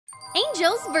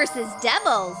Angels versus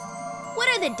devils. What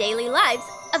are the daily lives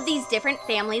of these different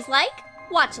families like?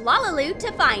 Watch LaLiLu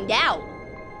to find out.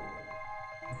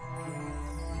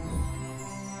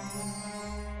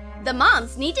 The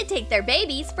moms need to take their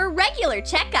babies for regular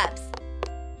checkups.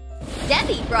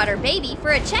 Debbie brought her baby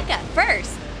for a checkup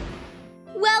first.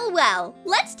 Well,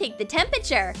 let's take the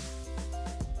temperature.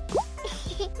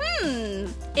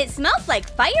 It smells like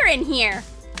fire in here.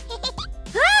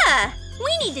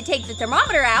 We need to take the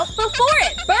thermometer out before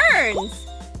it burns.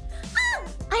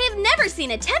 I have never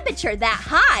seen a temperature that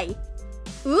high.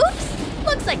 Oops,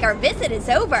 looks like our visit is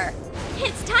over.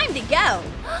 It's time to go.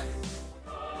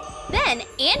 Then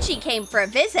Angie came for a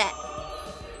visit.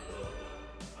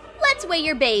 Let's weigh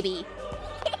your baby.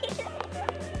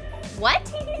 What?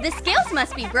 The scales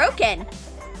must be broken.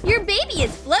 Your baby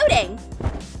is floating.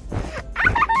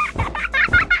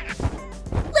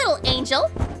 Little angel,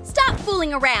 stop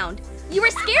fooling around. You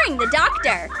are scaring the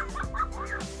doctor.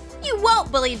 You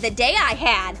won't believe the day I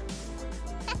had.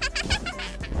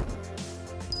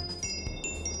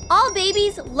 All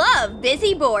babies love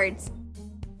busy boards.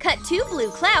 Cut 2 blue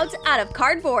clouds out of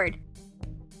cardboard.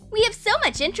 We have so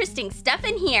much interesting stuff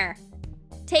in here.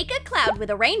 Take a cloud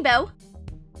with a rainbow,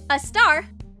 a star,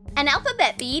 an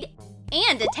alphabet bead,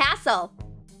 and a tassel.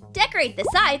 Decorate the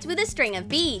sides with a string of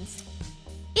beads.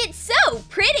 It's so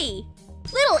pretty!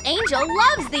 Little Angel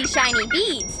loves these shiny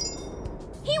beads.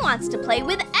 He wants to play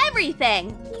with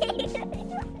everything.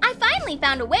 I finally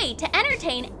found a way to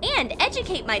entertain and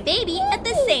educate my baby at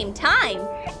the same time.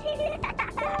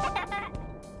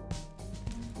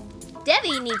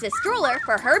 Debbie needs a stroller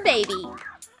for her baby.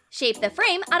 Shape the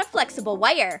frame out of flexible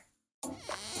wire.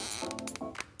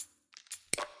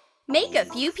 Make a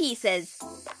few pieces.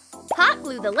 Hot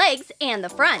glue the legs and the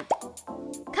front.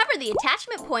 Cover the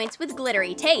attachment points with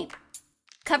glittery tape.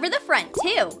 Cover the front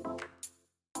too.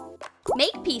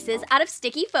 Make pieces out of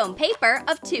sticky foam paper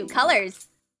of 2 colors.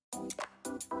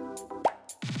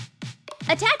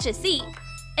 Attach a seat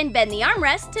and bend the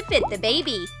armrest to fit the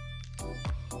baby.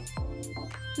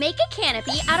 Make a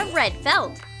canopy out of red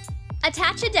felt.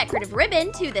 Attach a decorative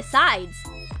ribbon to the sides.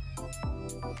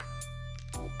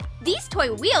 These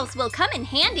toy wheels will come in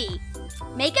handy.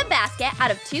 Make a basket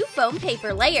out of 2 foam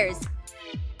paper layers.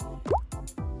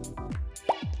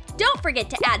 Don't forget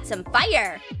to add some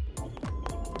fire.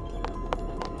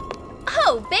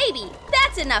 Oh, baby,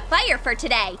 that's enough fire for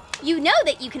today. You know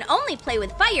that you can only play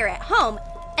with fire at home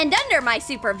and under my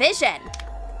supervision.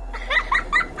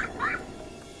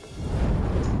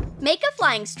 Make a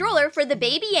flying stroller for the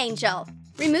baby angel.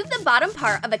 Remove the bottom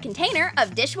part of a container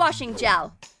of dishwashing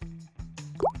gel.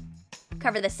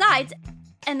 Cover the sides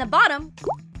and the bottom.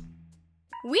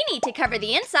 We need to cover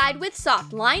the inside with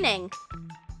soft lining.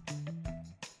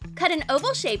 Cut an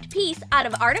oval-shaped piece out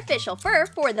of artificial fur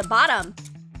for the bottom.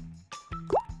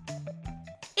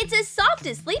 It's as soft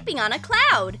as sleeping on a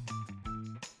cloud.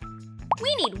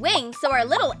 We need wings so our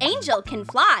little angel can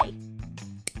fly.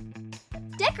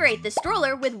 Decorate the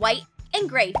stroller with white and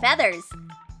gray feathers.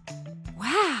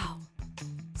 Wow!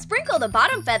 Sprinkle the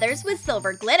bottom feathers with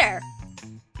silver glitter.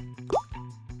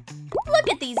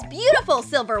 Look at these beautiful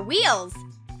silver wheels!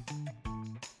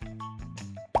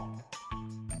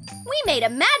 We made a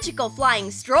magical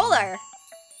flying stroller!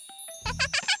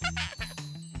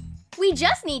 We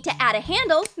just need to add a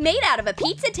handle made out of a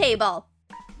pizza table.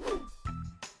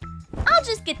 I'll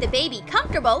just get the baby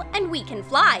comfortable and we can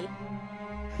fly.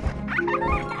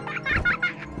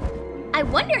 I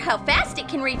wonder how fast it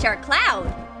can reach our cloud.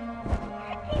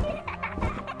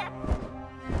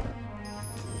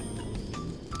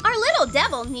 Our little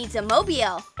devil needs a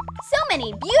mobile. So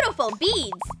many beautiful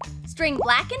beads. String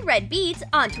black and red beads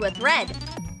onto a thread.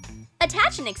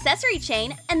 Attach an accessory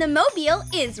chain and the mobile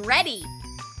is ready.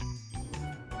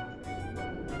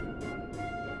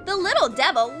 The little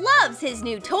devil loves his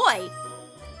new toy.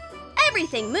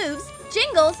 Everything moves,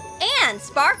 jingles, and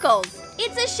sparkles.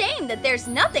 It's a shame that there's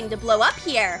nothing to blow up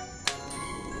here.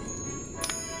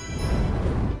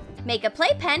 Make a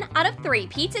playpen out of 3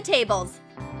 pizza tables.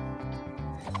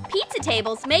 Pizza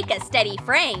tables make a steady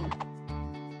frame.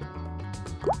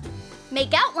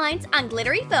 Make outlines on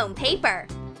glittery foam paper.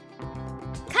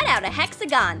 Cut out a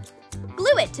hexagon.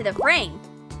 Glue it to the frame.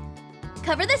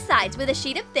 Cover the sides with a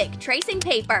sheet of thick tracing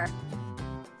paper.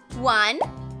 1,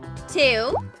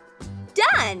 2,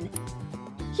 done!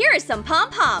 Here are some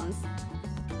pom-poms.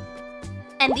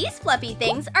 And these fluffy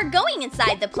things are going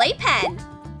inside the playpen.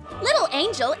 Little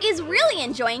Angel is really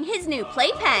enjoying his new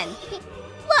playpen.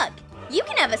 Look, you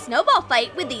can have a snowball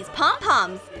fight with these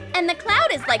pom-poms. And the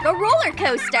cloud is like a roller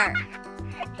coaster.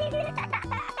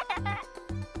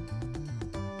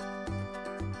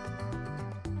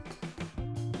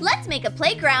 Let's make a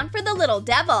playground for the little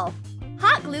devil.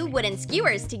 Hot glue wooden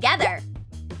skewers together.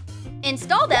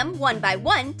 Install them one by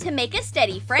one to make a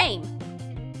steady frame.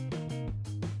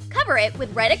 Cover it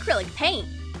with red acrylic paint.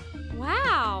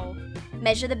 Wow!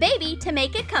 Measure the baby to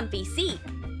make a comfy seat.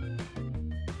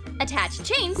 Attach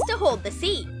chains to hold the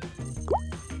seat.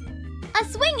 A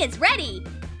swing is ready!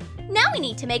 Now we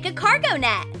need to make a cargo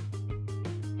net.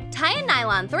 Tie a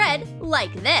nylon thread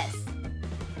like this.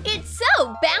 It's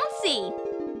so bouncy!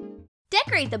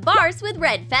 Decorate the bars with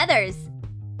red feathers.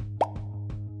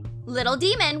 Little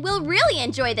Demon will really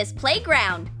enjoy this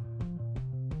playground.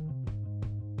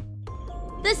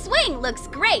 The swing looks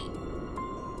great.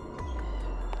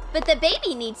 But the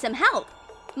baby needs some help.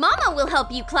 Mama will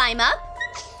help you climb up.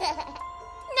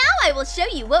 Now I will show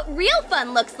you what real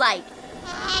fun looks like.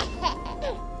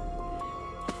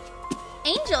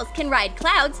 Angels can ride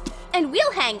clouds, and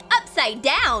we'll hang upside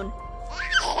down.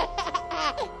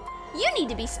 You need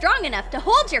to be strong enough to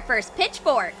hold your first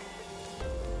pitchfork.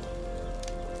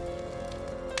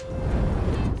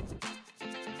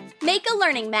 Make a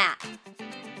learning mat.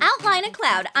 Outline a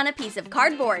cloud on a piece of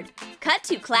cardboard. Cut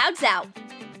 2 clouds out.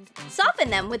 Soften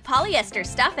them with polyester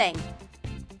stuffing.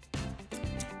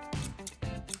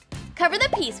 Cover the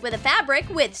piece with a fabric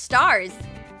with stars.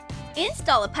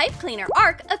 Install a pipe cleaner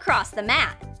arc across the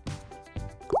mat.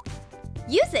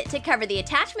 Use it to cover the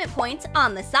attachment points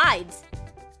on the sides.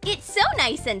 It's so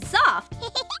nice and soft.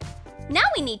 Now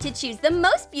we need to choose the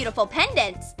most beautiful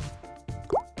pendants.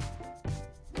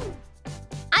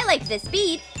 I like this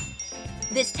bead,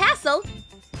 this tassel,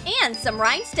 and some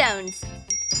rhinestones.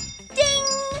 Ding!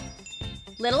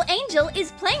 Little Angel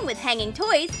is playing with hanging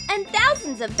toys, and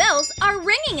thousands of bells are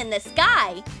ringing in the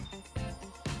sky.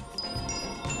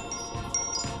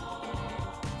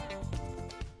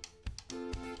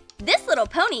 This little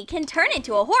pony can turn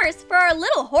into a horse for our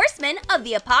little horseman of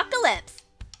the apocalypse.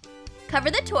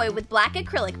 Cover the toy with black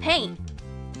acrylic paint.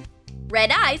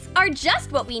 Red eyes are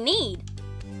just what we need.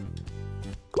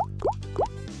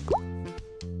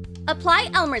 Apply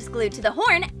Elmer's glue to the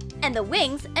horn and the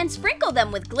wings and sprinkle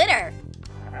them with glitter.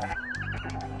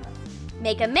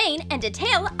 Make a mane and a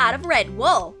tail out of red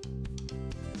wool.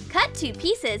 Cut 2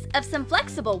 pieces of some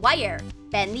flexible wire.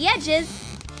 Bend the edges.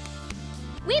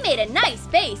 We made a nice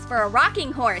base for a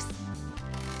rocking horse.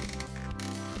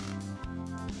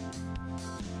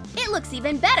 It looks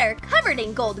even better covered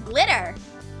in gold glitter.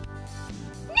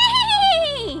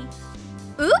 Nee!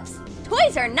 Oops!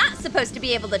 Toys are not supposed to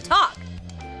be able to talk.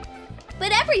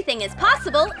 But everything is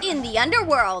possible in the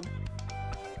underworld.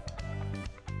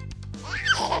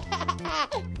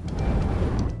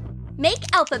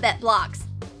 Make alphabet blocks.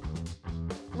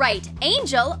 Write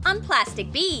Angel on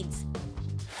plastic beads.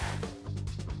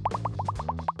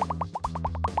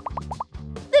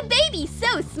 The baby's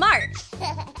so smart.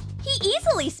 He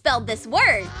easily spelled this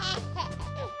word.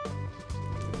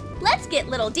 Let's get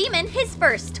Little Demon his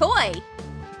first toy.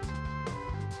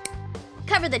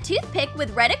 Cover the toothpick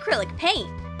with red acrylic paint.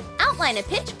 Outline a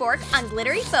pitchfork on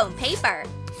glittery foam paper.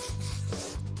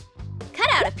 Cut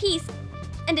out a piece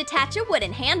and attach a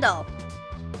wooden handle.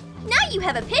 Now you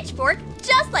have a pitchfork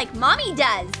just like Mommy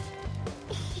does.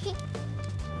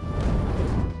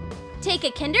 Take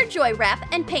a Kinder Joy wrap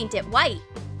and paint it white.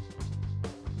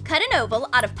 Cut an oval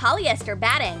out of polyester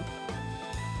batting.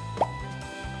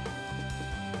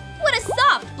 What a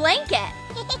soft blanket!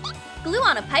 Glue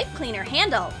on a pipe cleaner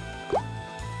handle.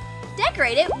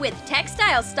 Decorate it with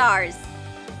textile stars.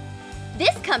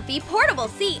 This comfy portable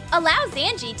seat allows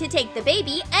Angie to take the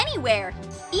baby anywhere,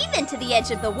 even to the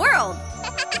edge of the world.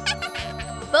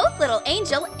 Both Little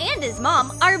Angel and his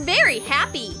mom are very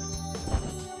happy.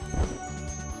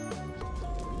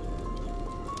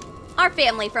 Our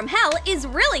family from hell is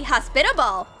really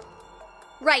hospitable.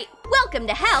 Write "Welcome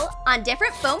to Hell" on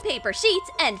different foam paper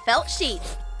sheets and felt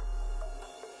sheets.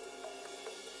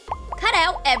 Cut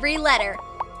out every letter.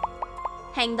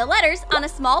 Hang the letters on a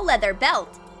small leather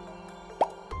belt.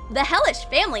 The hellish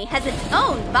family has its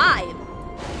own vibe.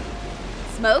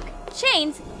 Smoke,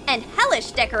 chains, and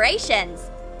hellish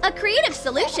decorations. A creative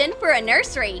solution for a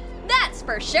nursery, that's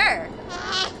for sure.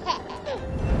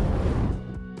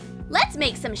 Let's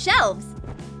make some shelves.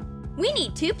 We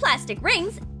need 2 plastic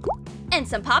rings and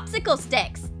some popsicle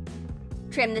sticks.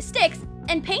 Trim the sticks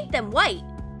and paint them white.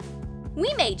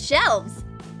 We made shelves.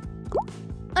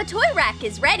 A toy rack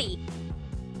is ready.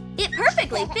 It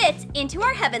perfectly fits into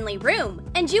our heavenly room,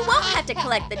 and you won't have to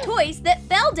collect the toys that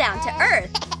fell down to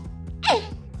earth.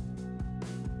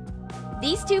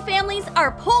 These 2 families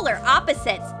are polar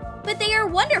opposites, but they are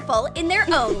wonderful in their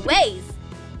own ways.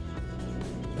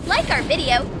 Like our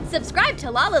video, subscribe to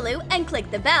LaLiLu and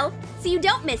click the bell so you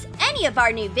don't miss any of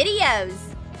our new videos.